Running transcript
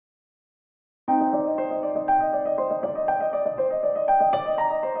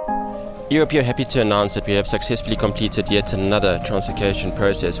ERP are happy to announce that we have successfully completed yet another translocation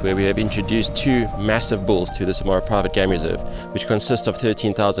process where we have introduced two massive bulls to the Samara Private Game Reserve, which consists of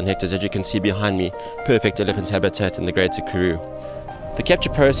 13,000 hectares, as you can see behind me, perfect elephant habitat in the Greater Karoo. The capture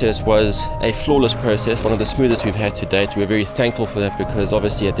process was a flawless process, one of the smoothest we've had to date. We're very thankful for that because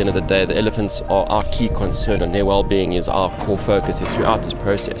obviously at the end of the day the elephants are our key concern and their well-being is our core focus throughout this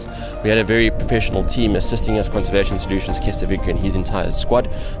process. We had a very professional team assisting us, Conservation Solutions, Kester Vickery and his entire squad.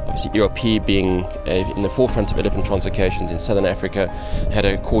 Obviously ERP being in the forefront of elephant translocations in Southern Africa, had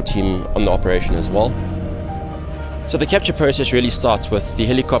a core team on the operation as well. So the capture process really starts with the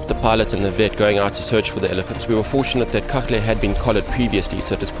helicopter pilot and the vet going out to search for the elephants. We were fortunate that Kakle had been collared previously,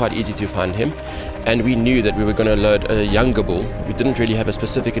 so it was quite easy to find him. And we knew that we were going to load a younger bull. We didn't really have a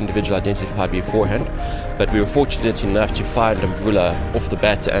specific individual identified beforehand, but we were fortunate enough to find Mvula off the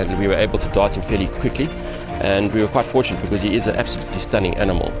bat and we were able to dart him fairly quickly. And we were quite fortunate because he is an absolutely stunning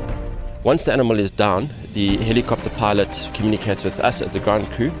animal. Once the animal is down, the helicopter pilot communicates with us as the ground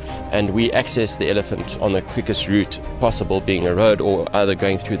crew and we access the elephant on the quickest route possible, being a road or either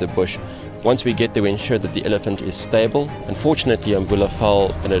going through the bush. Once we get there, we ensure that the elephant is stable. Unfortunately, Mbula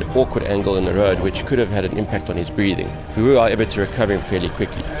fell at an awkward angle in the road, which could have had an impact on his breathing. We were able to recover him fairly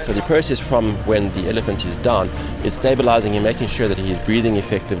quickly. So the process from when the elephant is down is stabilizing him, making sure that he is breathing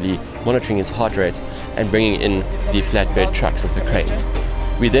effectively, monitoring his heart rate, and bringing in the flatbed trucks with a crane.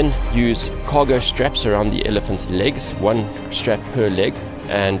 We then use cargo straps around the elephant's legs, one strap per leg,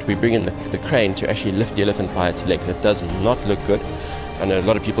 and we bring in the crane to actually lift the elephant by its legs. It does not look good, and a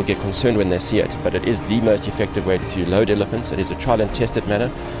lot of people get concerned when they see it, but it is the most effective way to load elephants. It is a trial and tested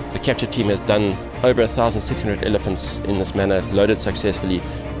manner. The capture team has done over 1,600 elephants in this manner, loaded successfully.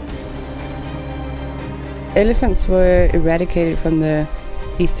 Elephants were eradicated from the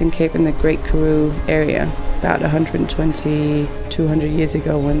Eastern Cape and the Great Karoo area about 120, 200 years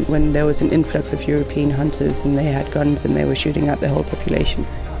ago when there was an influx of European hunters and they had guns and they were shooting out the whole population.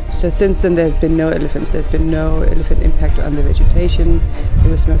 So since then there's been no elephants, there's been no elephant impact on the vegetation, it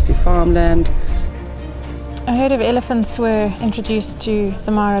was mostly farmland. A herd of elephants were introduced to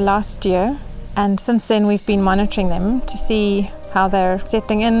Samara last year, and since then we've been monitoring them to see how they're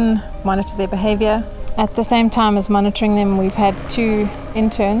settling in, monitor their behaviour. At the same time as monitoring them, we've had two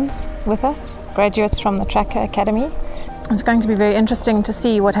interns with us, graduates from the Tracker Academy. It's going to be very interesting to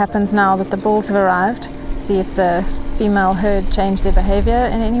see what happens now that the bulls have arrived, see if the female herd change their behaviour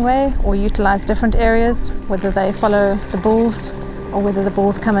in any way or utilise different areas, whether they follow the bulls or whether the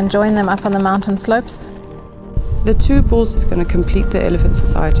bulls come and join them up on the mountain slopes. The two bulls is going to complete the elephant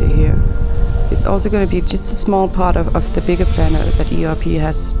society here. It's also going to be just a small part of the bigger plan that ERP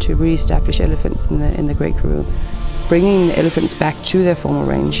has to re-establish elephants in the Great Karoo, bringing the elephants back to their former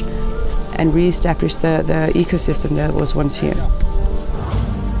range and re-establish the ecosystem that was once here.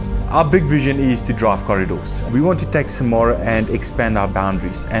 Our big vision is to drive corridors. We want to take Samara and expand our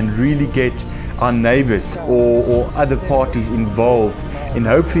boundaries and really get our neighbours or other parties involved in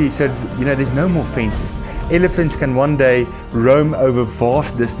hopefully so there's no more fences. Elephants can one day roam over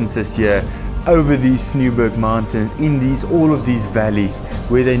vast distances here, over these Snowberg mountains, in all of these valleys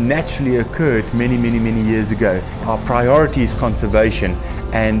where they naturally occurred many years ago. Our priority is conservation,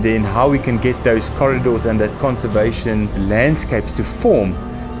 and then how we can get those corridors and that conservation landscapes to form,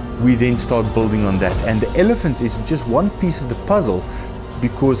 we then start building on that. And the elephants is just one piece of the puzzle,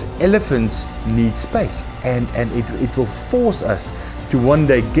 because elephants need space, and it will force us to one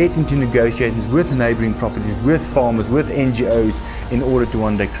day get into negotiations with neighbouring properties, with farmers, with NGOs, in order to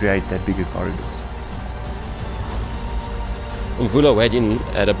one day create that bigger corridors. Mvula weighed in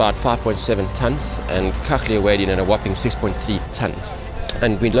at about 5.7 tons and Kakle weighed in at a whopping 6.3 tons.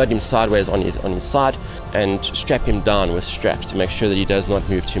 And we load him sideways on his side and strap him down with straps to make sure that he does not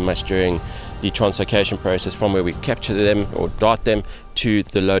move too much during the translocation process from where we capture them or dart them to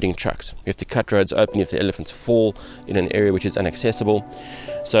the loading trucks. We have to cut roads open if the elephants fall in an area which is inaccessible.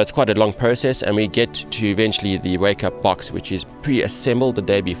 So it's quite a long process, and we get to eventually the wake-up box, which is pre-assembled the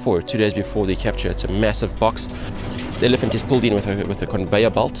day before, 2 days before the capture. It's a massive box. The elephant is pulled in with a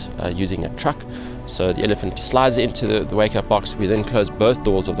conveyor belt using a truck. So the elephant slides into the wake-up box. We then close both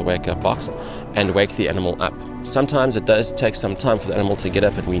doors of the wake-up box and wake the animal up. Sometimes it does take some time for the animal to get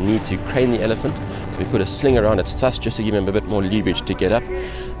up, and we need to crane the elephant. So we put a sling around its tusk just to give him a bit more leverage to get up.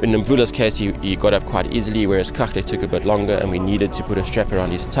 In Mvula's case, he got up quite easily, whereas Kakle took a bit longer, and we needed to put a strap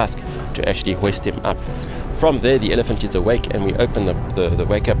around his tusk to actually hoist him up. From there, the elephant is awake, and we open the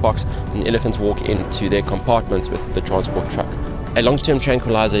wake-up box, and the elephants walk into their compartments with the transport truck. A long-term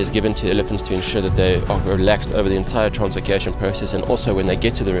tranquilizer is given to elephants to ensure that they are relaxed over the entire translocation process, and also when they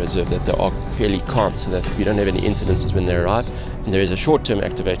get to the reserve that they are fairly calm so that we don't have any incidences when they arrive. And there is a short-term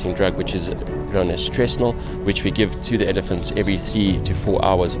activating drug which is known as Stresnol, which we give to the elephants every 3 to 4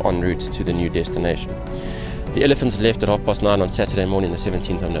 hours en route to the new destination. The elephants left at 9:30 on Saturday morning, the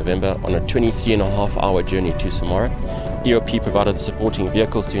 17th of November, on a 23.5-hour journey to Samara. ERP provided the supporting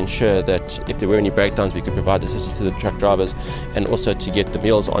vehicles to ensure that if there were any breakdowns, we could provide assistance to the truck drivers, and also to get the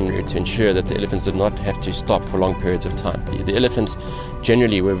meals en route to ensure that the elephants did not have to stop for long periods of time. The elephants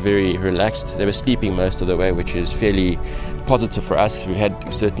generally were very relaxed. They were sleeping most of the way, which is fairly positive for us. We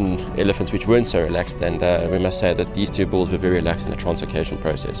had certain elephants which weren't so relaxed, and we must say that these two bulls were very relaxed in the translocation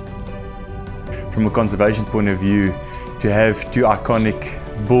process. From a conservation point of view, to have two iconic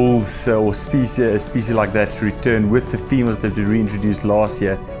bulls or a species like that return with the females that we reintroduced last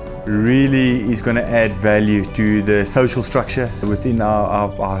year really is going to add value to the social structure within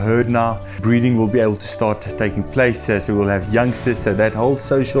our herd now. Breeding will be able to start taking place, so we'll have youngsters, so that whole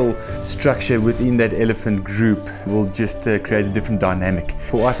social structure within that elephant group will just create a different dynamic.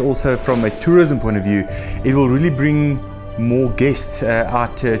 For us also, from a tourism point of view, it will really bring more guests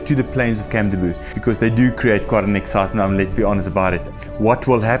out to the plains of Kamdaboo, because they do create quite an excitement, and let's be honest about it. What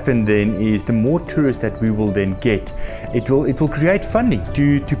will happen then is the more tourists that we will then get, it will create funding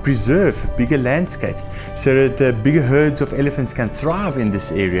to preserve bigger landscapes, so that the bigger herds of elephants can thrive in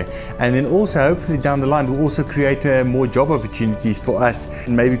this area. And then also hopefully down the line will also create more job opportunities for us,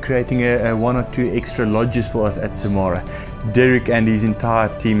 and maybe creating a 1 or 2 extra lodges for us at Samara. Derek and his entire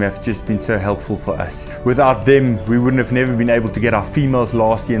team have just been so helpful for us. Without them, we wouldn't have never been able to get our females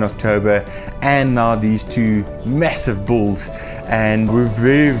last year in October, and now these two massive bulls. And we're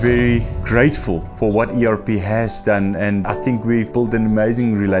very, very grateful for what ERP has done, and I think we've built an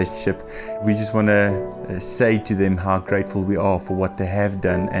amazing relationship. We just want to say to them how grateful we are for what they have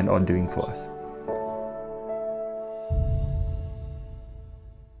done and are doing for us.